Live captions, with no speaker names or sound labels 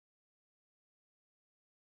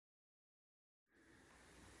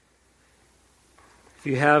If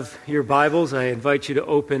you have your Bibles, I invite you to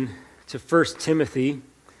open to 1 Timothy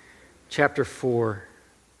chapter 4.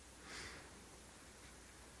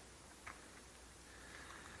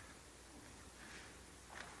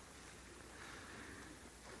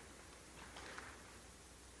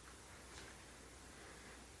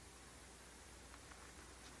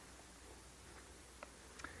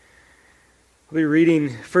 We'll be reading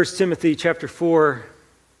 1 Timothy chapter 4,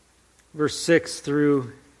 verse 6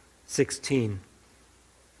 through 16.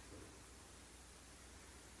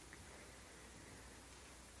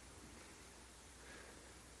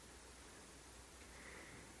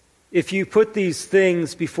 If you put these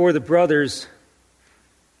things before the brothers,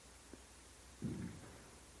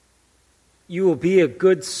 you will be a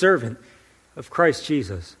good servant of Christ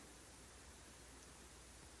Jesus,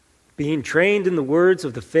 being trained in the words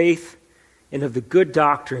of the faith and of the good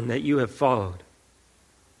doctrine that you have followed.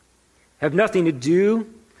 Have nothing to do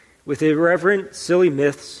with irreverent, silly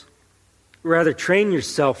myths. Rather, train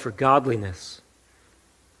yourself for godliness.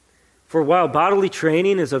 For while bodily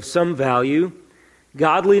training is of some value,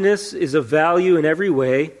 godliness is of value in every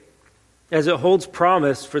way, as it holds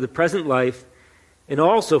promise for the present life and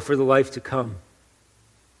also for the life to come.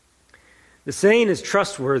 The saying is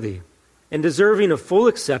trustworthy and deserving of full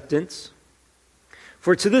acceptance.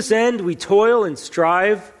 For to this end we toil and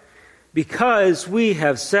strive, because we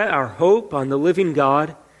have set our hope on the living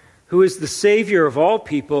God, who is the Savior of all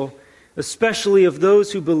people, especially of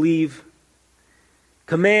those who believe.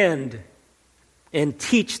 Command and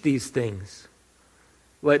teach these things.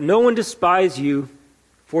 Let no one despise you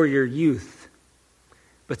for your youth,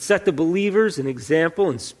 but set the believers an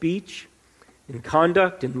example in speech, in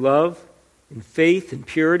conduct, in love, in faith, in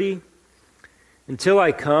purity. Until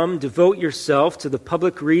I come, devote yourself to the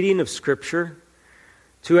public reading of Scripture,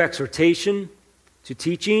 to exhortation, to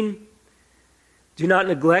teaching. Do not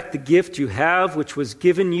neglect the gift you have, which was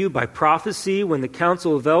given you by prophecy when the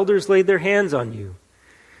council of elders laid their hands on you.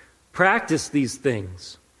 Practice these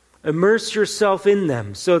things. Immerse yourself in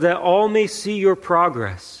them so that all may see your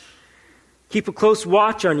progress. Keep a close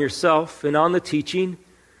watch on yourself and on the teaching.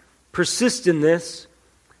 Persist in this,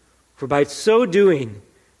 for by so doing,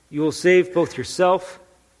 you will save both yourself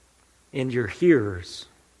and your hearers.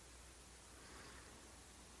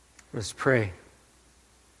 Let's pray.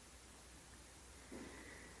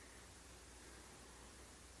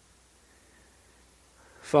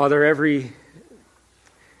 Father, every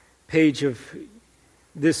page of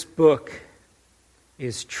this book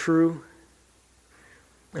is true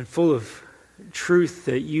and full of truth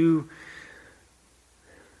that you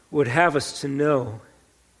would have us to know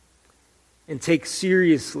and take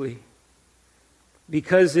seriously,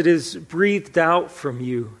 because it is breathed out from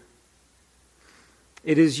you.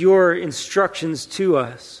 It is your instructions to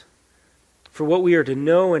us for what we are to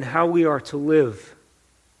know and how we are to live.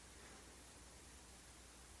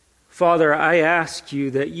 Father, I ask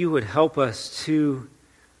you that you would help us to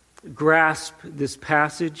grasp this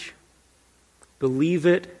passage, believe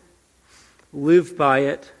it, live by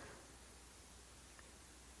it.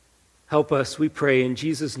 Help us, we pray, in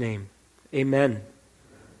Jesus' name. Amen.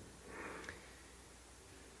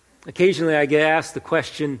 Occasionally I get asked the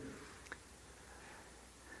question,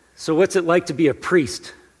 so what's it like to be a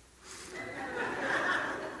priest?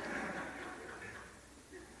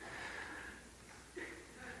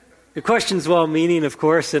 The question's well-meaning, of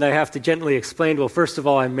course, and I have to gently explain, well, first of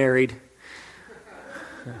all, I'm married.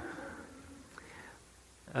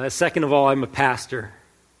 Second of all, I'm a pastor.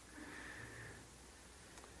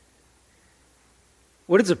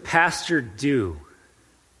 What does a pastor do?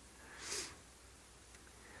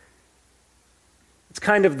 It's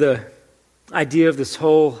kind of the idea of this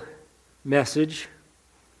whole message.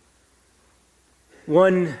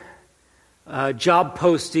 One job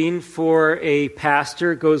posting for a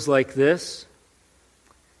pastor goes like this.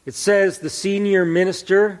 It says the senior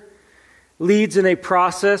minister leads in a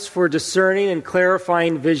process for discerning and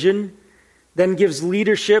clarifying vision, then gives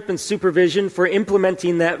leadership and supervision for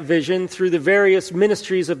implementing that vision through the various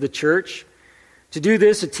ministries of the church. To do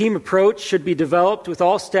this, a team approach should be developed with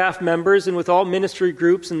all staff members and with all ministry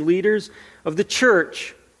groups and leaders of the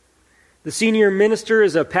church. The senior minister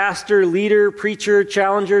is a pastor, leader, preacher,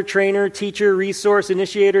 challenger, trainer, teacher, resource,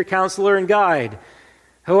 initiator, counselor, and guide.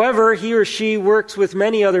 However, he or she works with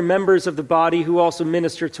many other members of the body who also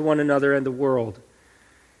minister to one another and the world.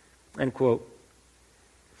 End quote.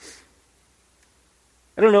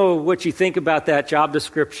 I don't know what you think about that job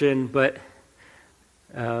description, but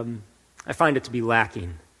I find it to be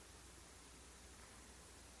lacking.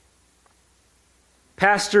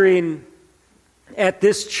 Pastoring at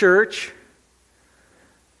this church,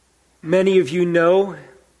 many of you know,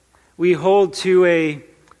 we hold to a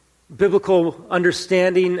biblical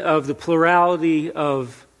understanding of the plurality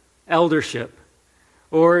of eldership,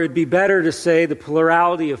 or it'd be better to say the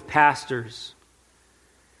plurality of pastors.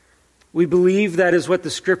 We believe that is what the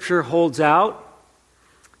Scripture holds out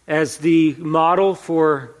as the model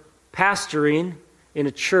for pastoring in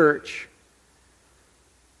a church.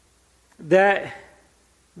 That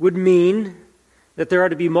would mean that there are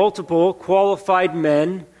to be multiple qualified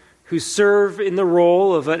men who serve in the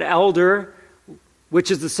role of an elder, which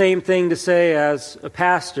is the same thing to say as a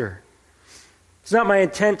pastor. It's not my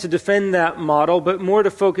intent to defend that model, but more to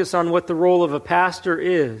focus on what the role of a pastor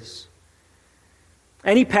is.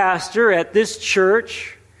 Any pastor at this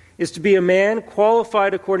church is to be a man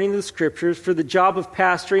qualified according to the Scriptures for the job of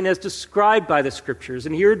pastoring as described by the Scriptures.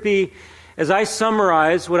 And here would be, as I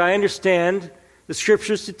summarize what I understand the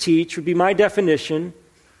Scriptures to teach, would be my definition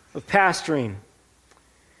of pastoring.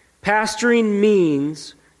 Pastoring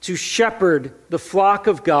means to shepherd the flock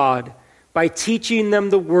of God by teaching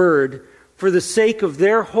them the Word for the sake of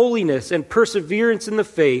their holiness and perseverance in the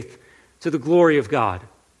faith to the glory of God.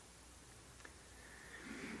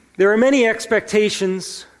 There are many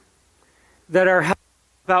expectations that are held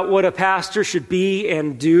about what a pastor should be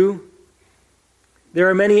and do. There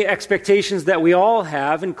are many expectations that we all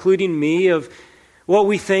have, including me, of what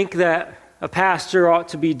we think that a pastor ought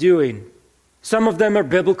to be doing. Some of them are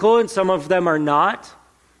biblical and some of them are not.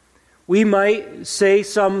 We might say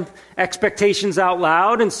some expectations out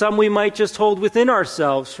loud, and some we might just hold within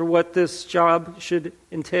ourselves for what this job should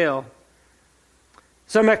entail.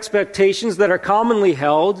 Some expectations that are commonly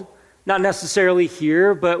held, not necessarily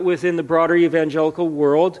here, but within the broader evangelical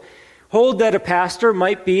world, hold that a pastor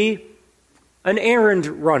might be an errand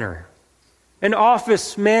runner, an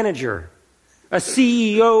office manager, a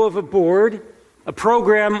CEO of a board, a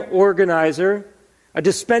program organizer, a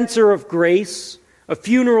dispenser of grace, a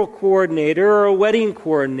funeral coordinator or a wedding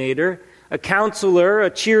coordinator, a counselor, a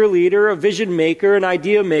cheerleader, a vision maker, an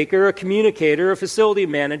idea maker, a communicator, a facility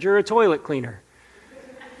manager, a toilet cleaner.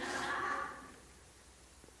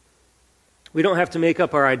 We don't have to make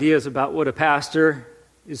up our ideas about what a pastor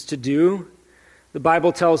is to do. The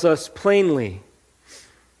Bible tells us plainly.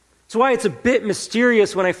 That's why it's a bit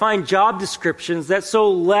mysterious when I find job descriptions that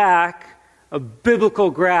so lack a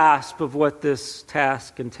biblical grasp of what this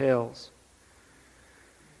task entails.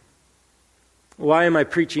 Why am I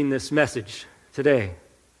preaching this message today?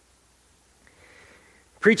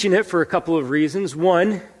 Preaching it for a couple of reasons.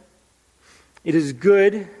 One, it is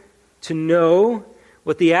good to know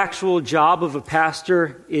what the actual job of a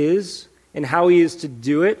pastor is and how he is to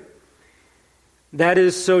do it. That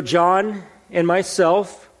is so John and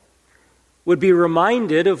myself would be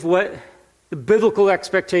reminded of what the biblical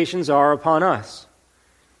expectations are upon us.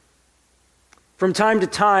 From time to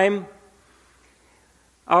time,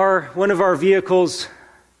 one of our vehicles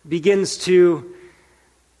begins to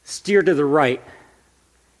steer to the right.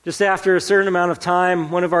 Just after a certain amount of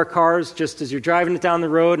time, one of our cars, just as you're driving it down the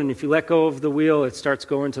road, and if you let go of the wheel, it starts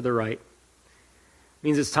going to the right. It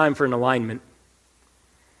means it's time for an alignment.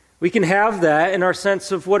 We can have that in our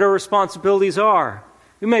sense of what our responsibilities are.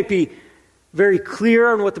 We might be very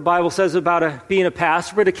clear on what the Bible says about being a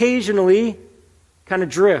pastor, but occasionally kind of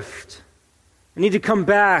drift. I need to come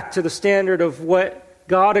back to the standard of what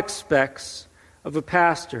God expects of a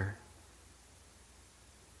pastor.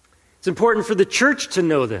 It's important for the church to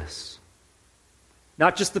know this.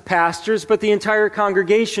 Not just the pastors, but the entire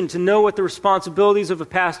congregation to know what the responsibilities of a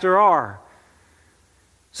pastor are,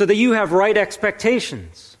 so that you have right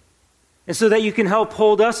expectations, and so that you can help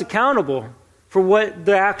hold us accountable for what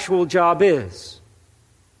the actual job is.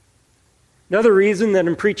 Another reason that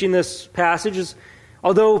I'm preaching this passage is,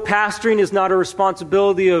 although pastoring is not a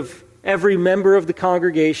responsibility of every member of the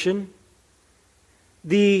congregation,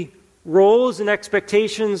 the roles and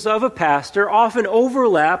expectations of a pastor often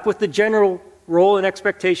overlap with the general role and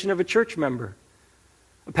expectation of a church member.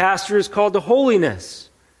 A pastor is called to holiness.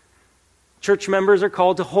 Church members are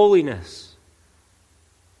called to holiness.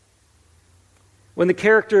 When the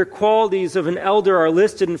character qualities of an elder are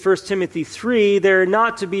listed in 1 Timothy 3, they're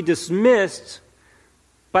not to be dismissed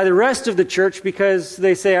by the rest of the church because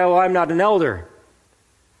they say, oh, I'm not an elder.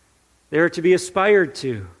 They're to be aspired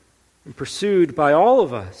to and pursued by all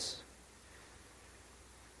of us.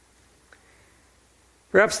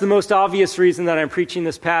 Perhaps the most obvious reason that I'm preaching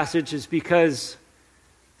this passage is because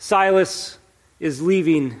Silas is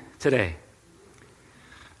leaving today.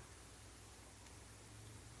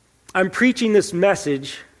 I'm preaching this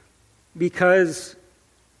message because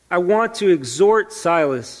I want to exhort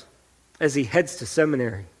Silas as he heads to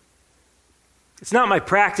seminary. It's not my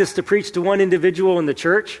practice to preach to one individual in the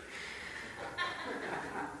church.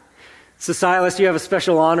 So Silas, you have a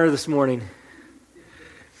special honor this morning.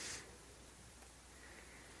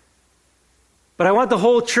 But I want the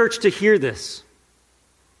whole church to hear this,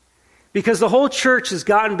 because the whole church has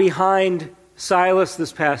gotten behind Silas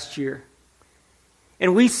this past year.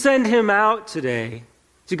 And we send him out today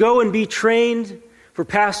to go and be trained for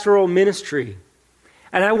pastoral ministry.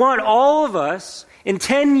 And I want all of us in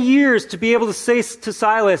 10 years to be able to say to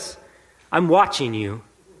Silas, I'm watching you.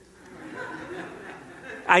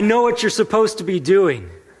 I know what you're supposed to be doing.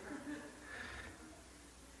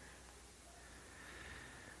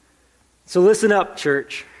 So listen up,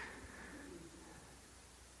 church.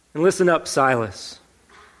 And listen up, Silas.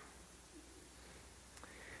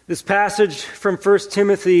 This passage from 1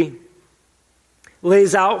 Timothy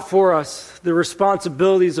lays out for us the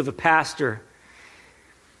responsibilities of a pastor.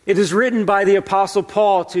 It is written by the Apostle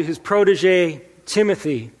Paul to his protege,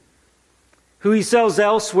 Timothy, who he tells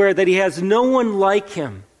elsewhere that he has no one like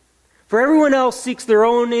him. For everyone else seeks their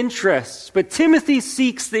own interests, but Timothy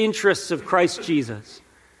seeks the interests of Christ Jesus.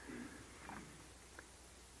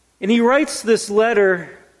 And he writes this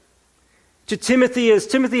letter to Timothy as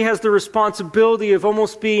Timothy has the responsibility of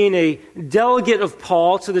almost being a delegate of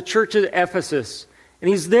Paul to the church at Ephesus. And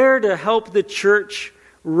he's there to help the church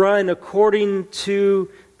run according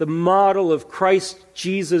to the model of Christ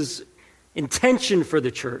Jesus' intention for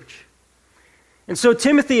the church. And so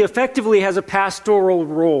Timothy effectively has a pastoral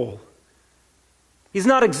role. He's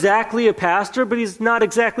not exactly a pastor, but he's not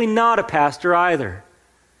exactly not a pastor either.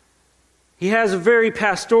 He has a very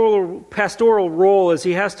pastoral role as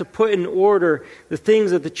he has to put in order the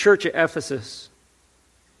things of the church at Ephesus.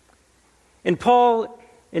 And Paul,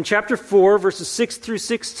 in chapter 4, verses 6 through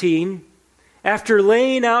 16, after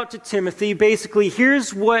laying out to Timothy, basically,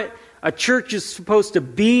 here's what a church is supposed to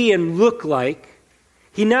be and look like,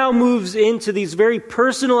 he now moves into these very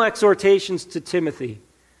personal exhortations to Timothy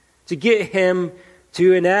to get him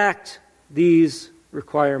to enact these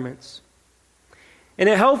requirements. And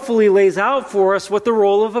it helpfully lays out for us what the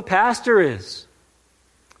role of a pastor is.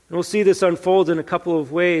 And we'll see this unfold in a couple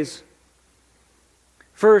of ways.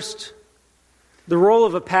 First, the role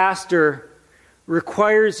of a pastor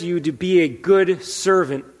requires you to be a good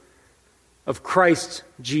servant of Christ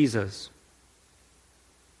Jesus.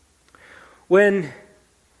 When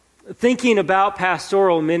thinking about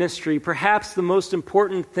pastoral ministry, perhaps the most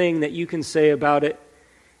important thing that you can say about it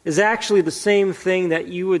is actually the same thing that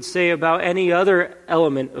you would say about any other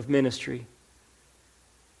element of ministry,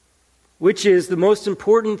 which is the most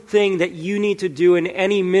important thing that you need to do in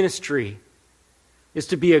any ministry is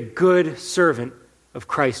to be a good servant of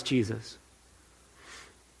Christ Jesus.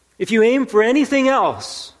 If you aim for anything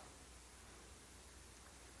else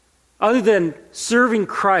other than serving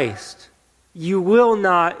Christ, you will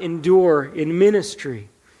not endure in ministry.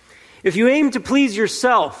 If you aim to please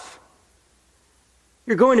yourself,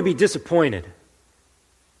 you're going to be disappointed.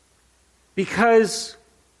 Because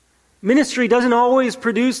ministry doesn't always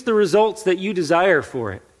produce the results that you desire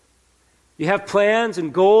for it. You have plans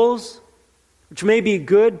and goals, which may be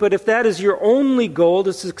good, but if that is your only goal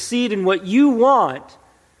to succeed in what you want,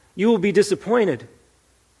 you will be disappointed.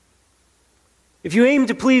 If you aim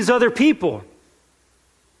to please other people,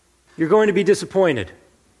 you're going to be disappointed.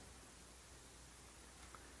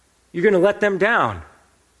 You're going to let them down.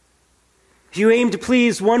 If you aim to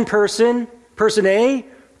please one person, person A,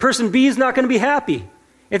 person B is not going to be happy.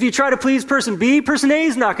 If you try to please person B, person A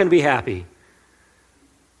is not going to be happy.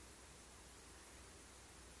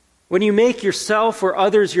 When you make yourself or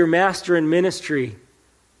others your master in ministry,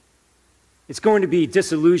 it's going to be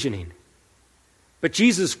disillusioning. But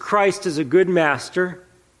Jesus Christ is a good master.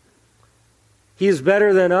 He is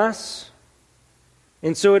better than us.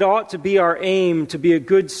 And so it ought to be our aim to be a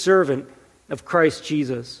good servant of Christ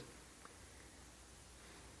Jesus.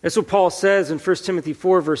 That's what Paul says in 1 Timothy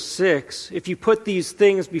 4, verse 6. If you put these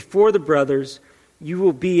things before the brothers, you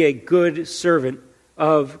will be a good servant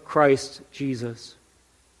of Christ Jesus.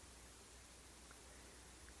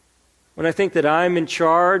 When I think that I'm in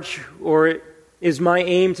charge, or it is my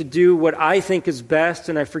aim to do what I think is best,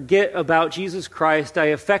 and I forget about Jesus Christ, I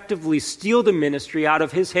effectively steal the ministry out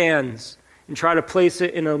of his hands and try to place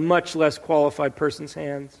it in a much less qualified person's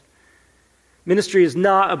hands. Ministry is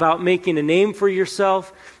not about making a name for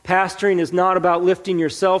yourself. Pastoring is not about lifting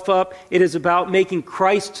yourself up. It is about making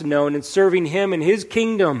Christ known and serving him and his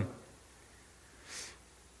kingdom.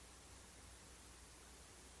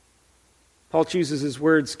 Paul chooses his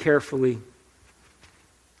words carefully.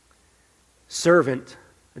 Servant,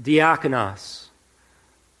 a diakonos,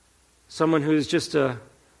 someone who is just a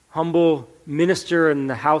humble minister in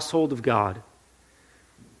the household of God.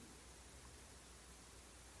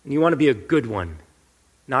 And you want to be a good one.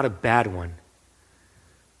 not a bad one.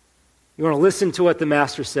 You want to listen to what the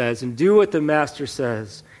master says and do what the master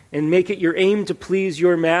says and make it your aim to please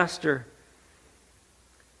your master.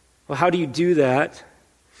 Well, how do you do that?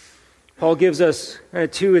 Paul gives us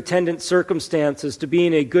two attendant circumstances to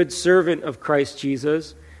being a good servant of Christ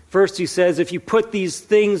Jesus. First, he says, if you put these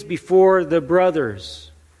things before the brothers.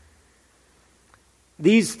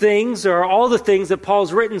 These things are all the things that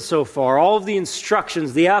Paul's written so far, all of the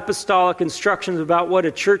instructions, the apostolic instructions about what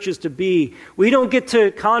a church is to be. We don't get to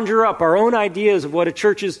conjure up our own ideas of what a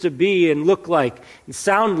church is to be and look like and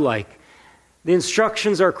sound like. The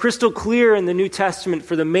instructions are crystal clear in the New Testament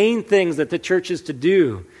for the main things that the church is to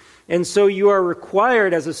do. And so you are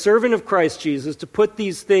required as a servant of Christ Jesus to put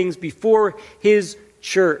these things before his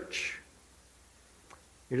church.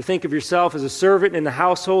 You're to think of yourself as a servant in the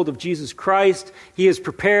household of Jesus Christ. He has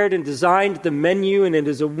prepared and designed the menu, and it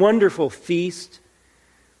is a wonderful feast.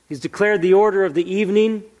 He's declared the order of the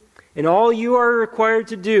evening, and all you are required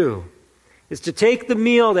to do is to take the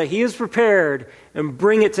meal that he has prepared and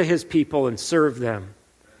bring it to his people and serve them.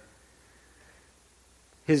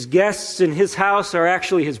 His guests in his house are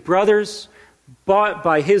actually his brothers, bought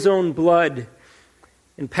by his own blood.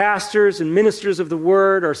 And pastors and ministers of the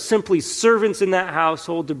word are simply servants in that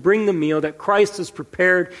household to bring the meal that Christ has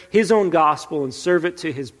prepared, his own gospel, and serve it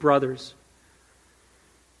to his brothers.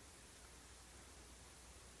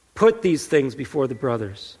 Put these things before the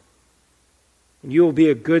brothers, and you will be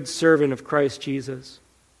a good servant of Christ Jesus.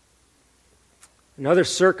 Another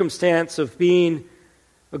circumstance of being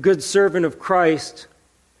a good servant of Christ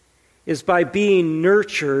is by being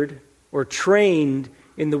nurtured or trained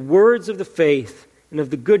in the words of the faith and of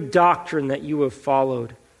the good doctrine that you have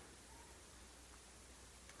followed.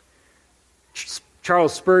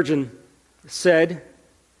 Charles Spurgeon said,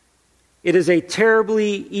 "It is a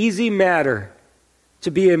terribly easy matter to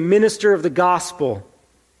be a minister of the gospel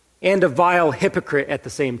and a vile hypocrite at the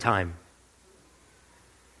same time."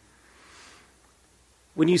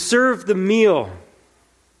 When you serve the meal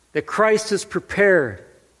that Christ has prepared,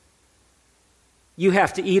 you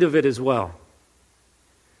have to eat of it as well.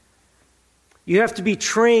 You have to be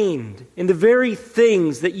trained in the very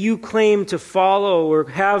things that you claim to follow or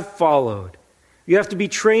have followed. You have to be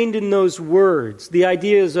trained in those words, the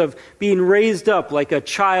ideas of being raised up like a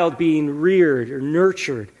child being reared or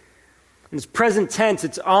nurtured. In its present tense,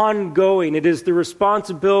 it's ongoing. It is the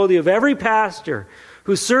responsibility of every pastor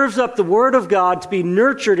who serves up the Word of God to be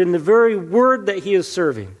nurtured in the very Word that he is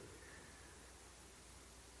serving.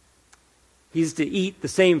 He's to eat the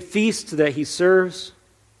same feast that he serves.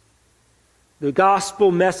 The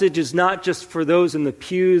gospel message is not just for those in the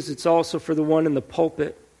pews, it's also for the one in the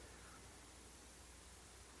pulpit.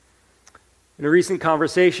 In a recent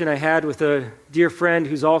conversation I had with a dear friend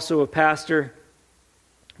who's also a pastor,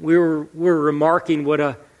 we were remarking what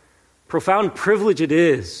a profound privilege it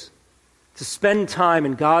is to spend time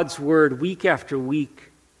in God's Word week after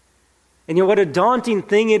week. And what a daunting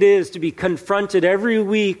thing it is to be confronted every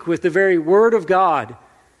week with the very Word of God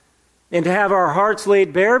and to have our hearts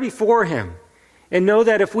laid bare before Him. And know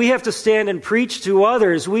that if we have to stand and preach to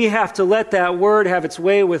others, we have to let that word have its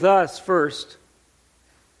way with us first.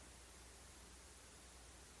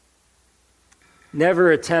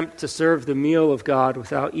 Never attempt to serve the meal of God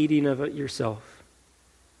without eating of it yourself.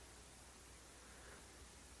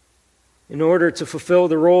 In order to fulfill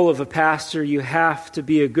the role of a pastor, you have to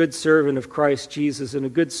be a good servant of Christ Jesus. And a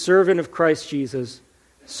good servant of Christ Jesus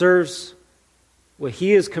serves what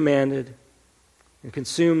he has commanded and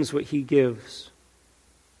consumes what he gives.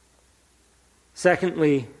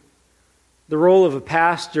 Secondly, the role of a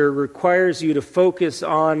pastor requires you to focus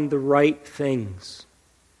on the right things.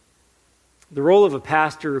 The role of a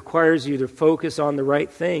pastor requires you to focus on the right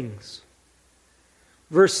things.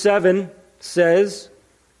 Verse 7 says,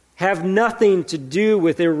 "Have nothing to do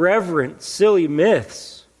with irreverent, silly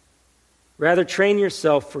myths. Rather, train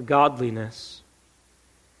yourself for godliness."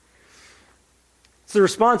 It's the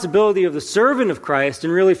responsibility of the servant of Christ,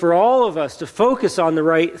 and really for all of us, to focus on the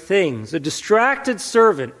right things. A distracted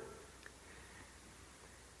servant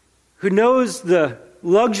who knows the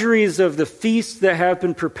luxuries of the feasts that have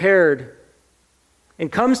been prepared and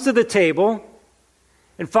comes to the table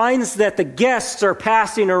and finds that the guests are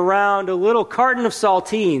passing around a little carton of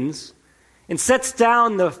saltines and sets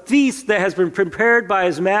down the feast that has been prepared by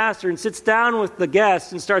his master and sits down with the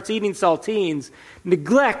guests and starts eating saltines,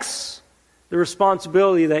 neglects the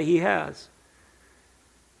responsibility that he has.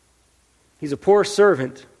 He's a poor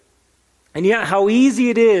servant And yet how easy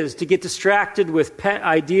it is to get distracted with pet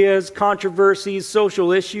ideas, controversies,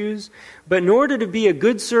 social issues. But in order to be a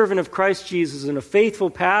good servant of Christ Jesus and a faithful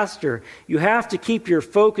pastor, you have to keep your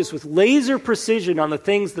focus with laser precision on the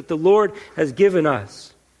things that the Lord has given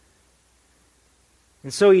us.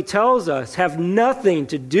 And so he tells us, have nothing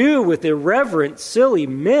to do with irreverent, silly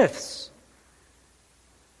myths.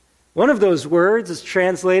 One of those words is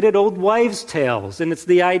translated old wives' tales, and it's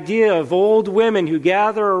the idea of old women who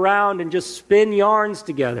gather around and just spin yarns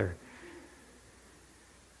together.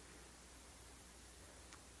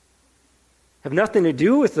 Have nothing to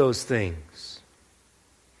do with those things.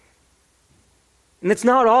 And it's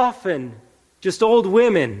not often just old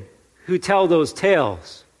women who tell those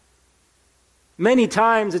tales. Many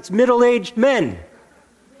times it's middle-aged men.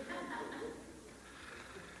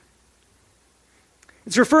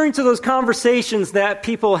 It's referring to those conversations that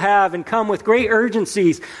people have and come with great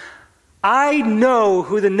urgencies. I know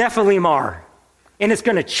who the Nephilim are, and it's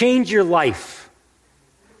going to change your life.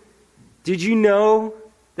 Did you know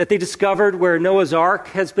that they discovered where Noah's Ark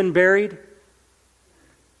has been buried?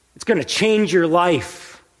 It's going to change your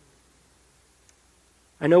life.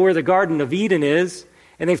 I know where the Garden of Eden is,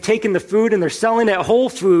 and they've taken the food and they're selling it at Whole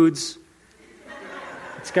Foods.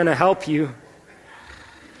 It's going to help you.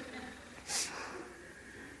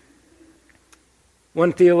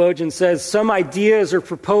 One theologian says, some ideas or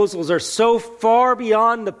proposals are so far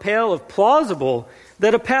beyond the pale of plausible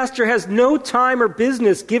that a pastor has no time or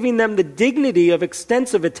business giving them the dignity of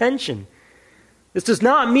extensive attention. This does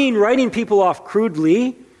not mean writing people off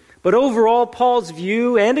crudely, but overall Paul's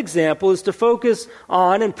view and example is to focus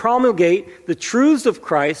on and promulgate the truths of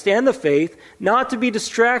Christ and the faith, not to be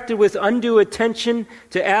distracted with undue attention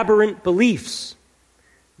to aberrant beliefs.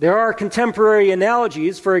 There are contemporary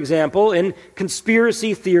analogies, for example, in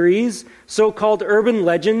conspiracy theories, so-called urban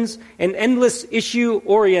legends, and endless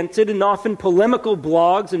issue-oriented and often polemical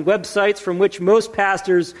blogs and websites from which most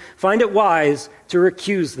pastors find it wise to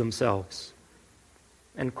recuse themselves.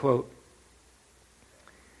 End quote.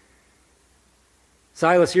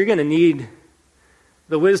 Silas, you're going to need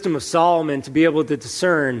the wisdom of Solomon to be able to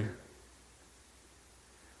discern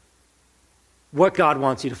what God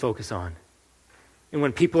wants you to focus on. And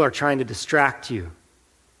when people are trying to distract you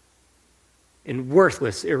in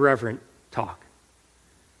worthless, irreverent talk.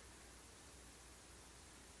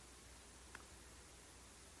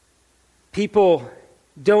 People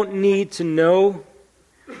don't need to know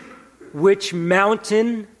which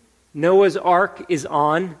mountain Noah's Ark is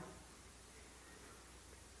on,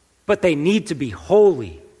 but they need to be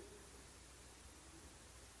holy.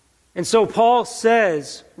 And so Paul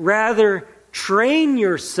says, rather, train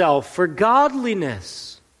yourself for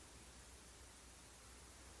godliness.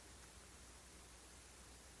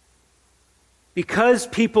 Because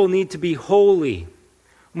people need to be holy,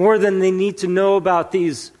 more than they need to know about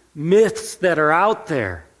these myths that are out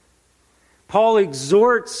there, Paul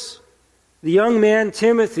exhorts the young man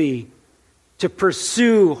Timothy to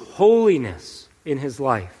pursue holiness in his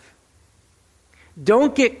life.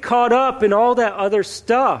 Don't get caught up in all that other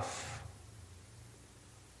stuff.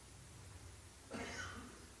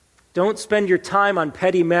 Don't spend your time on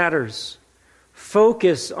petty matters.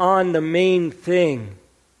 Focus on the main thing.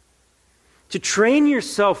 To train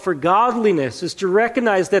yourself for godliness is to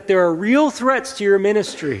recognize that there are real threats to your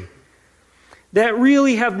ministry that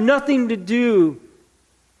really have nothing to do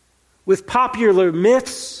with popular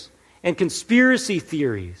myths and conspiracy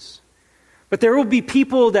theories. But there will be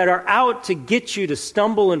people that are out to get you to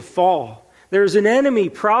stumble and fall. There's an enemy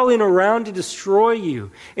prowling around to destroy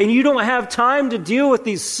you. And you don't have time to deal with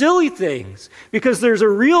these silly things because there's a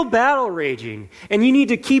real battle raging. And you need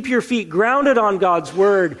to keep your feet grounded on God's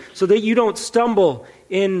word so that you don't stumble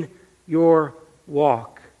in your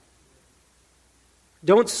walk.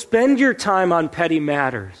 Don't spend your time on petty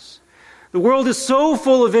matters. The world is so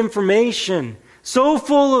full of information, so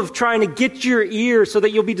full of trying to get your ear so that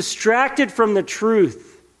you'll be distracted from the truth.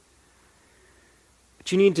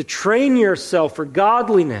 But you need to train yourself for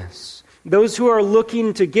godliness. Those who are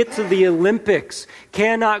looking to get to the Olympics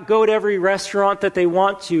cannot go to every restaurant that they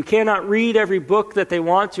want to, cannot read every book that they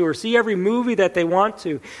want to, or see every movie that they want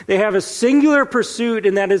to. They have a singular pursuit,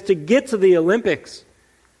 and that is to get to the Olympics.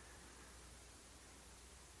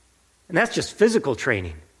 And that's just physical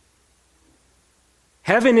training.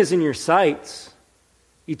 Heaven is in your sights.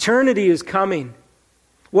 Eternity is coming.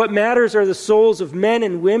 What matters are the souls of men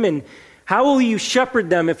and women. How will you shepherd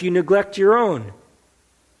them if you neglect your own?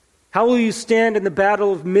 How will you stand in the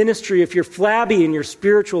battle of ministry if you're flabby in your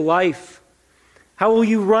spiritual life? How will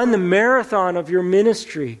you run the marathon of your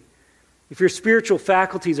ministry if your spiritual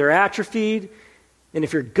faculties are atrophied and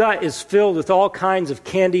if your gut is filled with all kinds of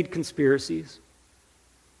candied conspiracies.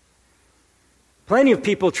 Plenty of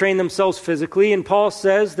people train themselves physically, and Paul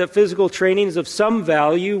says that physical training is of some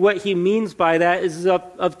value. What he means by that is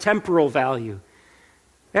of temporal value.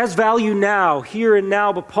 It has value now, here and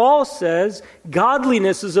now, but Paul says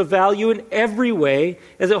godliness is of value in every way,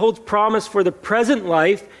 as it holds promise for the present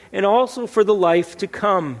life and also for the life to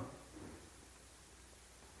come.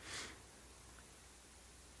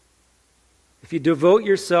 If you devote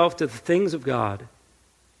yourself to the things of God,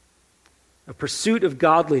 a pursuit of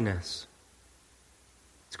godliness,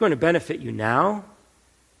 it's going to benefit you now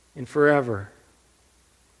and forever.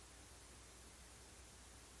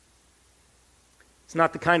 It's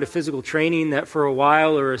not the kind of physical training that for a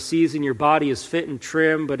while or a season your body is fit and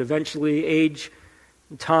trim, but eventually age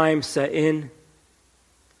and time set in.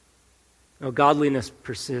 No, godliness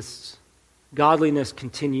persists. Godliness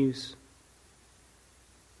continues.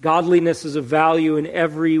 Godliness is of value in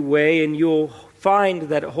every way, and you'll find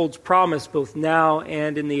that it holds promise both now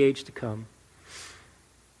and in the age to come.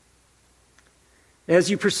 As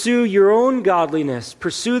you pursue your own godliness,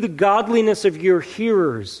 pursue the godliness of your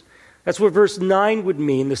hearers. That's what verse 9 would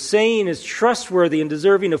mean. The saying is trustworthy and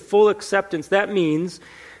deserving of full acceptance. That means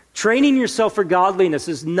training yourself for godliness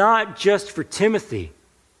is not just for Timothy.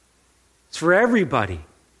 It's for everybody.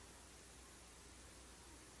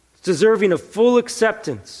 It's deserving of full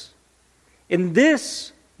acceptance. And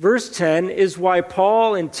this, verse 10, is why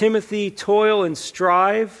Paul and Timothy toil and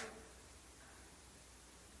strive.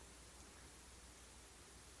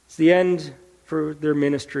 It's the end for their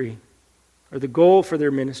ministry, or the goal for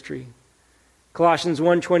their ministry. Colossians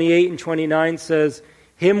 1:28 and 29 says,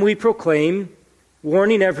 "Him we proclaim,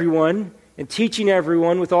 warning everyone and teaching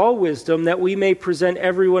everyone with all wisdom, that we may present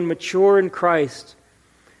everyone mature in Christ.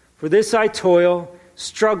 For this I toil,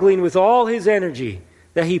 struggling with all his energy,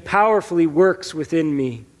 that he powerfully works within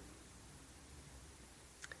me."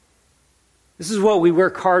 This is what we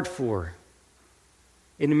work hard for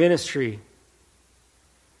in ministry.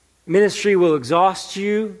 Ministry will exhaust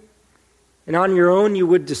you, and on your own you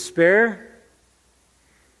would despair.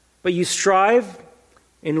 But you strive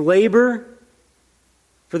and labor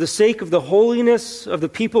for the sake of the holiness of the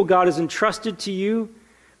people God has entrusted to you,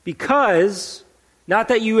 because, not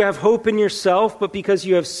that you have hope in yourself, but because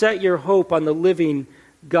you have set your hope on the living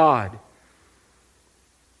God.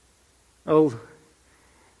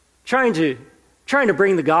 Trying to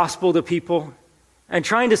bring the gospel to people and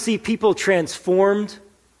trying to see people transformed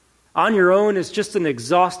on your own is just an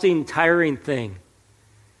exhausting, tiring thing.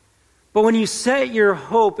 But when you set your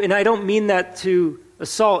hope, and I don't mean that to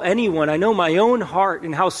assault anyone, I know my own heart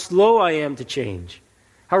and how slow I am to change,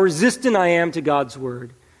 how resistant I am to God's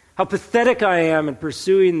word, how pathetic I am in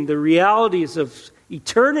pursuing the realities of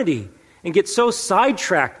eternity and get so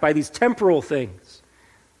sidetracked by these temporal things.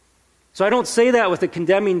 So I don't say that with a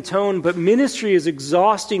condemning tone, but ministry is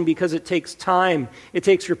exhausting because it takes time. It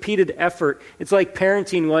takes repeated effort. It's like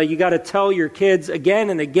parenting. Well, you got to tell your kids again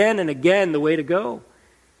and again and again the way to go.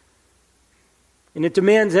 And it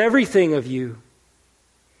demands everything of you.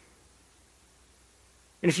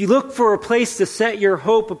 And if you look for a place to set your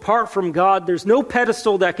hope apart from God, there's no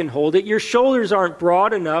pedestal that can hold it. Your shoulders aren't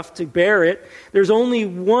broad enough to bear it. There's only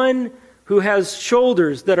one who has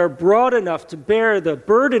shoulders that are broad enough to bear the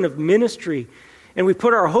burden of ministry. And we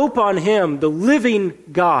put our hope on him, the living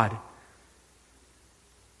God.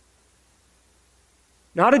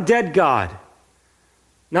 Not a dead God.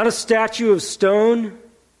 Not a statue of stone.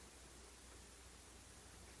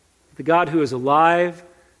 The God who is alive,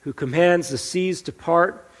 who commands the seas to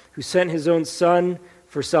part, who sent his own Son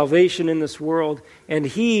for salvation in this world. And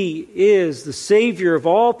he is the Savior of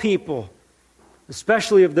all people,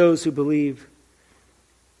 especially of those who believe.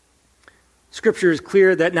 Scripture is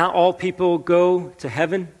clear that not all people go to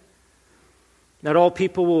heaven. Not all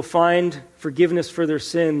people will find forgiveness for their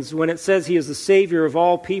sins. When it says he is the Savior of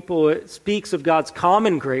all people, it speaks of God's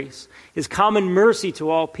common grace, his common mercy to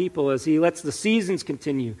all people as he lets the seasons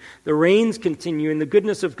continue, the rains continue, and the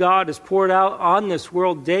goodness of God is poured out on this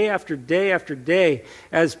world day after day after day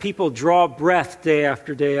as people draw breath day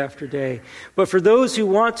after day after day. But for those who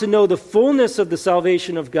want to know the fullness of the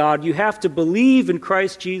salvation of God, you have to believe in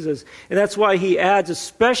Christ Jesus. And that's why he adds,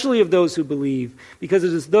 especially of those who believe, because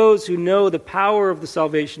it is those who know the power of the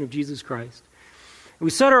salvation of Jesus Christ. And we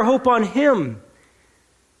set our hope on him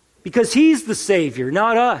because he's the Savior,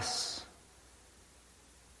 not us.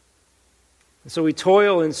 And so we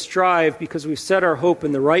toil and strive because we've set our hope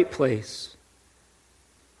in the right place,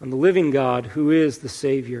 on the living God who is the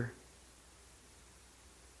Savior.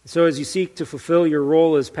 And so as you seek to fulfill your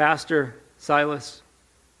role as pastor, Silas,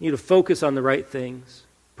 you need to focus on the right things.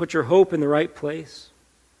 put your hope in the right place.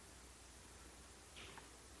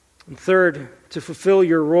 And third, to fulfill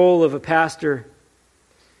your role of a pastor,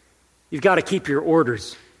 you've got to keep your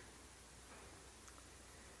orders.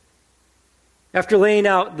 After laying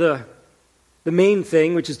out the main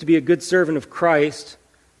thing, which is to be a good servant of Christ,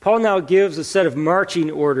 Paul now gives a set of marching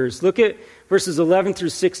orders. Look at verses 11 through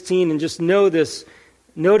 16 and just notice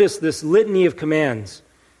this litany of commands.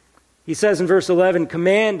 He says in verse 11,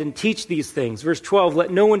 command and teach these things. Verse 12, let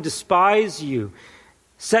no one despise you.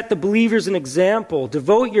 Set the believers an example.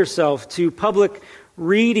 Devote yourself to public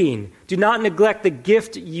reading. Do not neglect the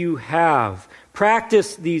gift you have.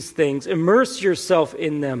 Practice these things. Immerse yourself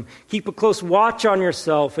in them. Keep a close watch on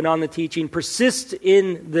yourself and on the teaching. Persist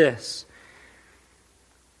in this.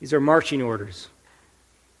 These are marching orders.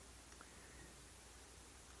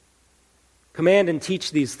 Command and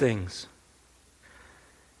teach these things.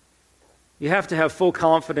 You have to have full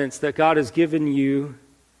confidence that God has given you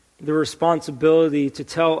the responsibility to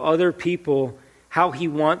tell other people how He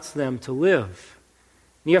wants them to live.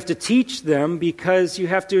 You have to teach them because you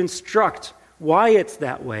have to instruct why it's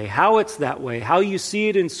that way, how you see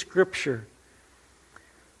it in Scripture.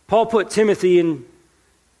 Paul put Timothy in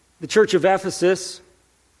the church of Ephesus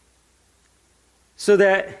so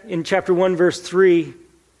that in chapter 1, verse 3,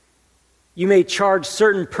 you may charge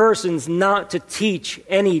certain persons not to teach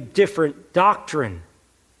any different doctrine.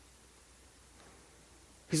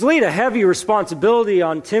 He's laid a heavy responsibility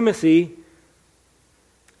on Timothy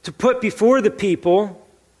to put before the people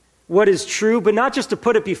what is true, but not just to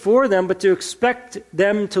put it before them, but to expect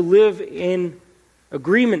them to live in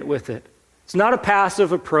agreement with it. It's not a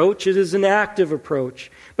passive approach, it is an active approach.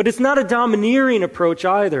 But it's not a domineering approach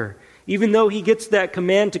either. Even though he gets that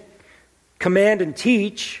command to command and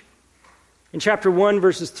teach, in chapter 1,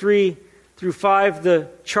 verses 3 through 5, the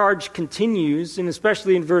charge continues, and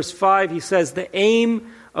especially in verse 5, he says, the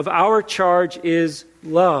aim of our charge is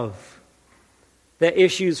love that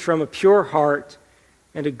issues from a pure heart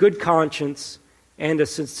and a good conscience and a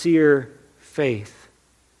sincere faith.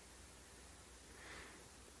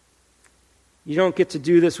 You don't get to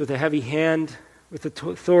do this with a heavy hand, with an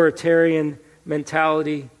authoritarian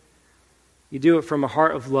mentality. You do it from a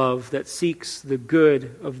heart of love that seeks the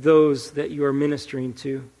good of those that you are ministering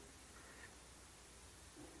to.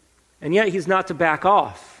 And yet he's not to back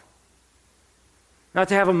off. Not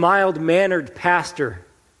to have a mild-mannered pastor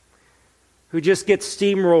who just gets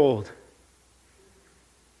steamrolled.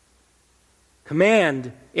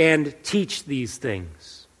 Command and teach these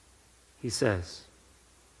things, he says.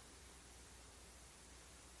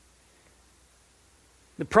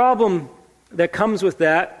 The problem that comes with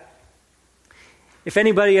that, if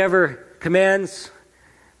anybody ever commands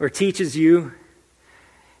or teaches you,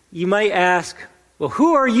 you might ask, well,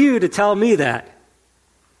 who are you to tell me that?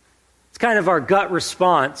 It's kind of our gut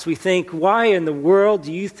response. We think, why in the world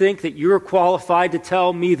do you think that you're qualified to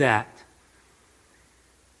tell me that?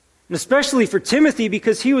 And especially for Timothy,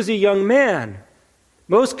 because he was a young man.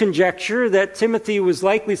 Most conjecture that Timothy was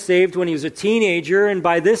likely saved when he was a teenager, and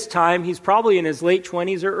by this time he's probably in his late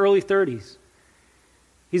 20s or early 30s.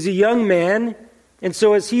 He's a young man, and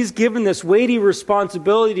so as he's given this weighty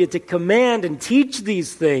responsibility to command and teach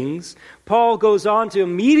these things, Paul goes on to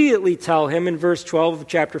immediately tell him in verse 12 of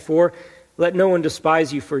chapter 4, let no one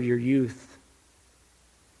despise you for your youth.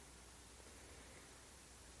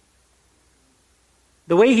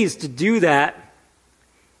 The way he's to do that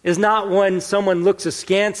is not when someone looks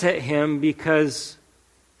askance at him because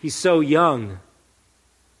he's so young.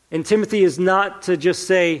 And Timothy is not to just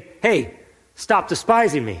say, hey, stop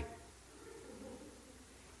despising me.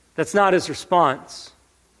 That's not his response.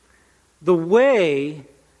 The way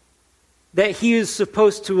that he is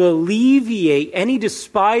supposed to alleviate any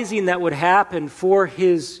despising that would happen for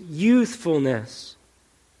his youthfulness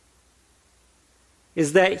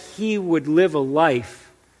is that he would live a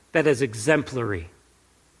life that is exemplary.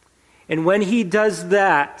 And when he does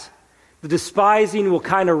that, the despising will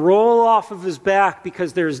kind of roll off of his back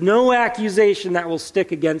because there's no accusation that will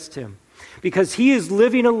stick against him. Because he is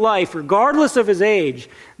living a life, regardless of his age,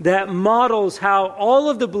 that models how all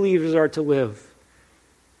of the believers are to live.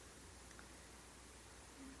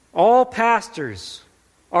 All pastors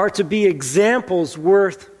are to be examples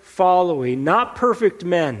worth following, not perfect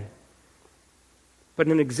men, but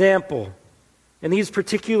an example in these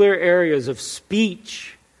particular areas of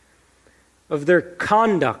speech, of their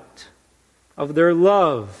conduct, of their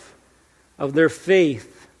love, of their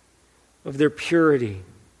faith, of their purity.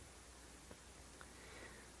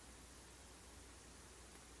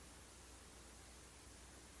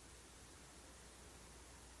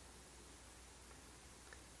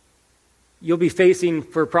 You'll be facing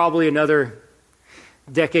for probably another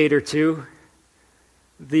decade or two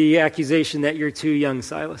the accusation that you're too young,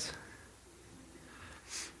 Silas.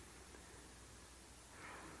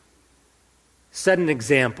 Set an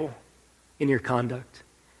example in your conduct,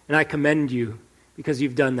 and I commend you because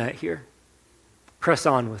you've done that here. Press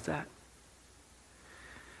on with that.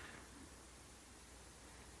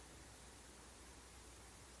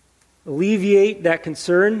 Alleviate that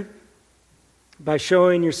concern by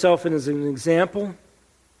showing yourself as an example.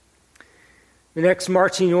 The next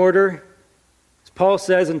marching order, as Paul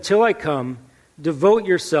says, until I come, devote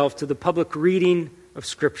yourself to the public reading of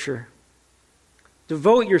Scripture.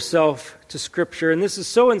 Devote yourself to Scripture. And this is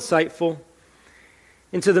so insightful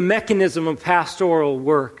into the mechanism of pastoral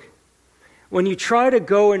work. When you try to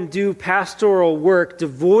go and do pastoral work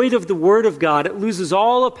devoid of the Word of God, it loses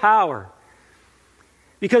all the power.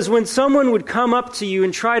 Because when someone would come up to you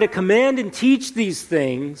and try to command and teach these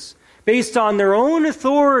things based on their own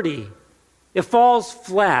authority, it falls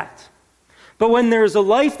flat. But when there's a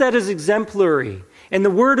life that is exemplary and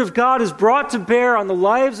the Word of God is brought to bear on the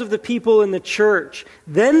lives of the people in the church,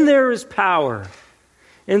 then there is power.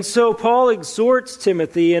 And so Paul exhorts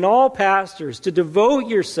Timothy and all pastors to devote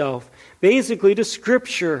yourself basically to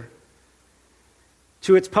Scripture,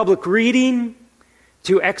 to its public reading,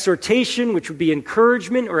 to exhortation, which would be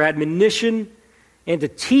encouragement or admonition, and to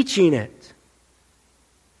teaching it.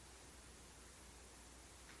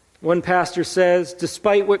 One pastor says,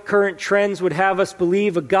 despite what current trends would have us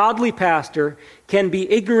believe, a godly pastor can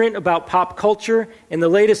be ignorant about pop culture and the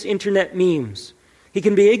latest internet memes. He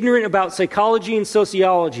can be ignorant about psychology and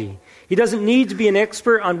sociology. He doesn't need to be an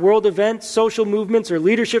expert on world events, social movements, or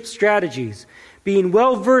leadership strategies. Being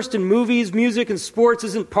well-versed in movies, music, and sports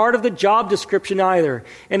isn't part of the job description either,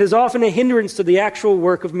 and is often a hindrance to the actual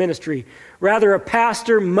work of ministry. Rather, a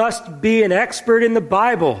pastor must be an expert in the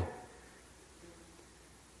Bible.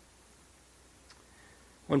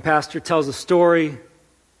 One pastor tells a story.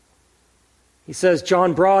 He says,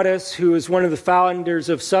 John Broadus, who is one of the founders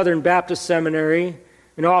of Southern Baptist Seminary,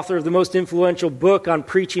 an author of the most influential book on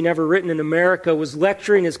preaching ever written in America, was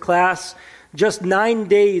lecturing his class just 9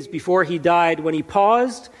 days before he died when he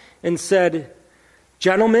paused and said,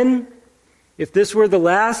 "Gentlemen, if this were the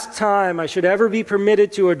last time I should ever be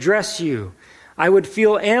permitted to address you, I would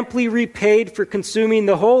feel amply repaid for consuming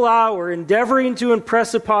the whole hour endeavoring to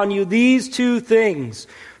impress upon you these two things: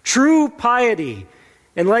 true piety,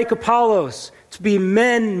 and like Apollos, to be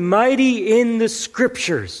men mighty in the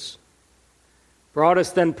Scriptures." Broadus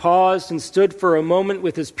then paused and stood for a moment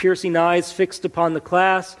with his piercing eyes fixed upon the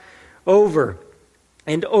class. Over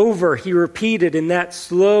and over he repeated in that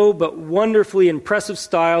slow but wonderfully impressive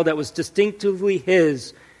style that was distinctively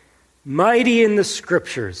his, "Mighty in the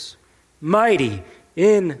Scriptures, mighty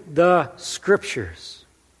in the Scriptures."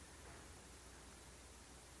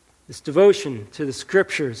 This devotion to the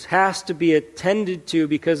Scriptures has to be attended to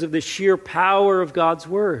because of the sheer power of God's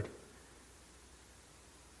Word.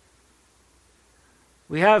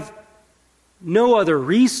 We have no other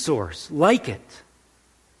resource like it.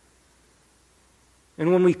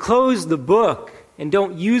 And when we close the book and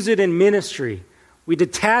don't use it in ministry, we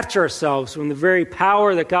detach ourselves from the very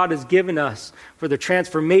power that God has given us for the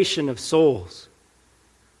transformation of souls.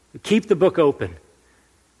 We keep the book open.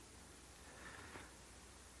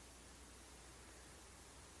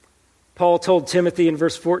 Paul told Timothy in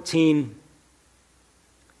verse 14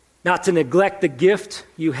 not to neglect the gift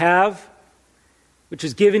you have, which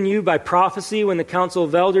was given you by prophecy when the council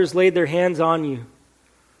of elders laid their hands on you.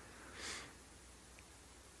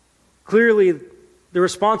 Clearly, the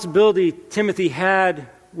responsibility Timothy had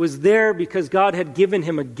was there because God had given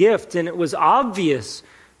him a gift, and it was obvious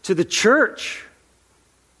to the church.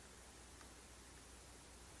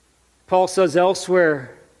 Paul says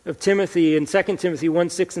elsewhere of Timothy in 2 Timothy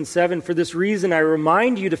 1:6 and 7, "For this reason I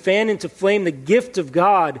remind you to fan into flame the gift of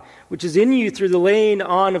God, which is in you through the laying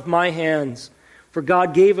on of my hands. For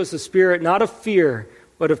God gave us a spirit not of fear,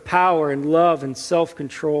 but of power and love and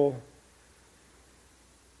self-control."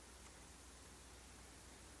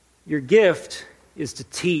 Your gift is to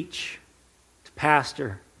teach, to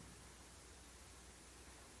pastor.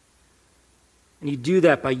 And you do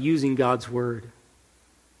that by using God's Word.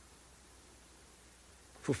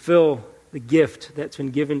 Fulfill the gift that's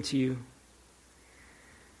been given to you.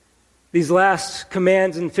 These last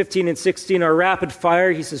commands in 15 and 16 are rapid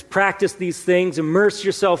fire. He says, practice these things, immerse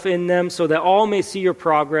yourself in them so that all may see your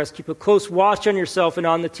progress. Keep a close watch on yourself and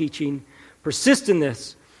on the teaching. Persist in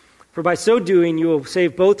this, for by so doing you will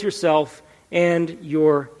save both yourself and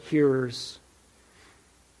your hearers.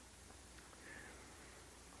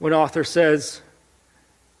 One author says,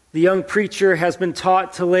 the young preacher has been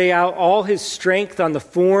taught to lay out all his strength on the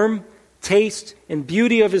form taste, and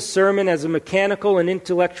beauty of his sermon as a mechanical and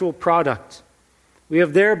intellectual product. We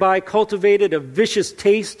have thereby cultivated a vicious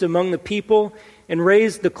taste among the people and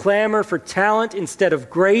raised the clamor for talent instead of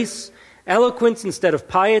grace, eloquence instead of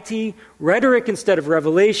piety, rhetoric instead of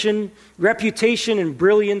revelation, reputation and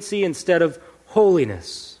brilliancy instead of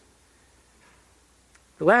holiness.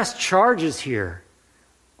 The last charges here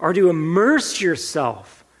are to immerse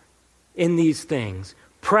yourself in these things.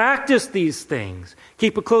 Practice these things.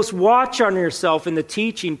 Keep a close watch on yourself in the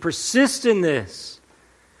teaching. Persist in this.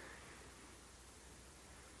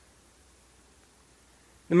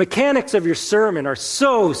 The mechanics of your sermon are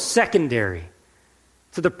so secondary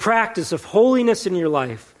to the practice of holiness in your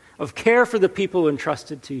life, of care for the people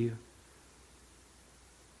entrusted to you.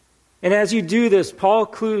 And as you do this, Paul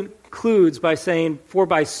concludes by saying, "For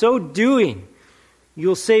by so doing,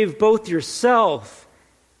 you'll save both yourself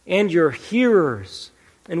and your hearers."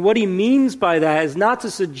 And what he means by that is not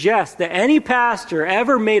to suggest that any pastor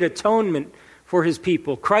ever made atonement for his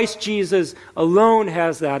people. Christ Jesus alone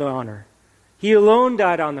has that honor. He alone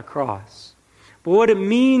died on the cross. But what it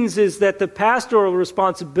means is that the pastoral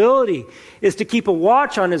responsibility is to keep a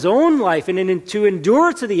watch on his own life and to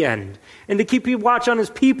endure to the end, and to keep a watch on his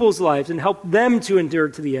people's lives and help them to endure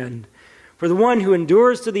to the end. For the one who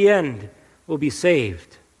endures to the end will be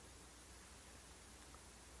saved.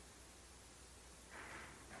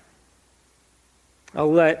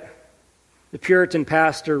 I'll let the Puritan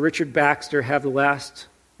pastor Richard Baxter have the last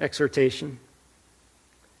exhortation.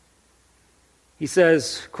 He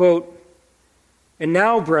says, quote, "And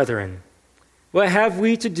now, brethren, what have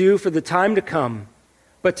we to do for the time to come,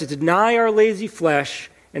 but to deny our lazy flesh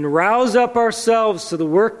and rouse up ourselves to the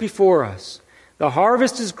work before us? The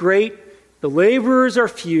harvest is great, the laborers are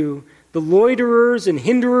few, the loiterers and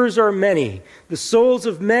hinderers are many, the souls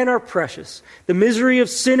of men are precious, the misery of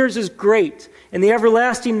sinners is great, and the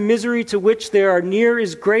everlasting misery to which they are near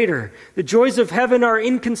is greater. The joys of heaven are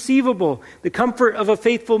inconceivable. The comfort of a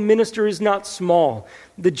faithful minister is not small.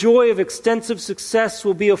 The joy of extensive success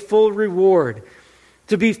will be a full reward.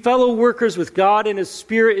 To be fellow workers with God and His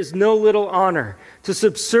Spirit is no little honor. To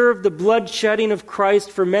subserve the bloodshedding of Christ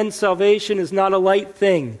for men's salvation is not a light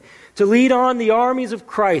thing. To lead on the armies of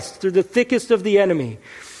Christ through the thickest of the enemy.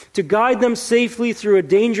 To guide them safely through a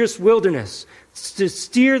dangerous wilderness. To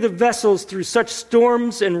steer the vessels through such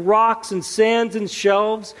storms and rocks and sands and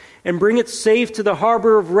shelves and bring it safe to the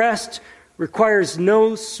harbor of rest requires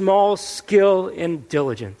no small skill and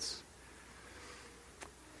diligence."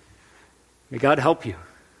 May God help you.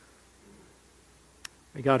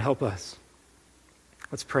 May God help us.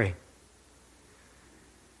 Let's pray.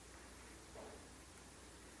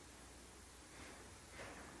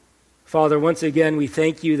 Father, once again, we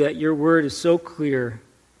thank you that your word is so clear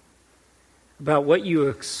about what you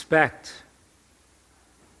expect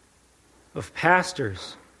of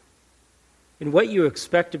pastors and what you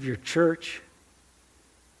expect of your church.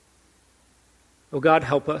 Oh God,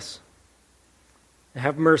 help us and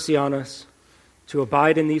have mercy on us to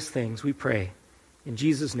abide in these things, we pray. In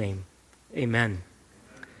Jesus' name, amen.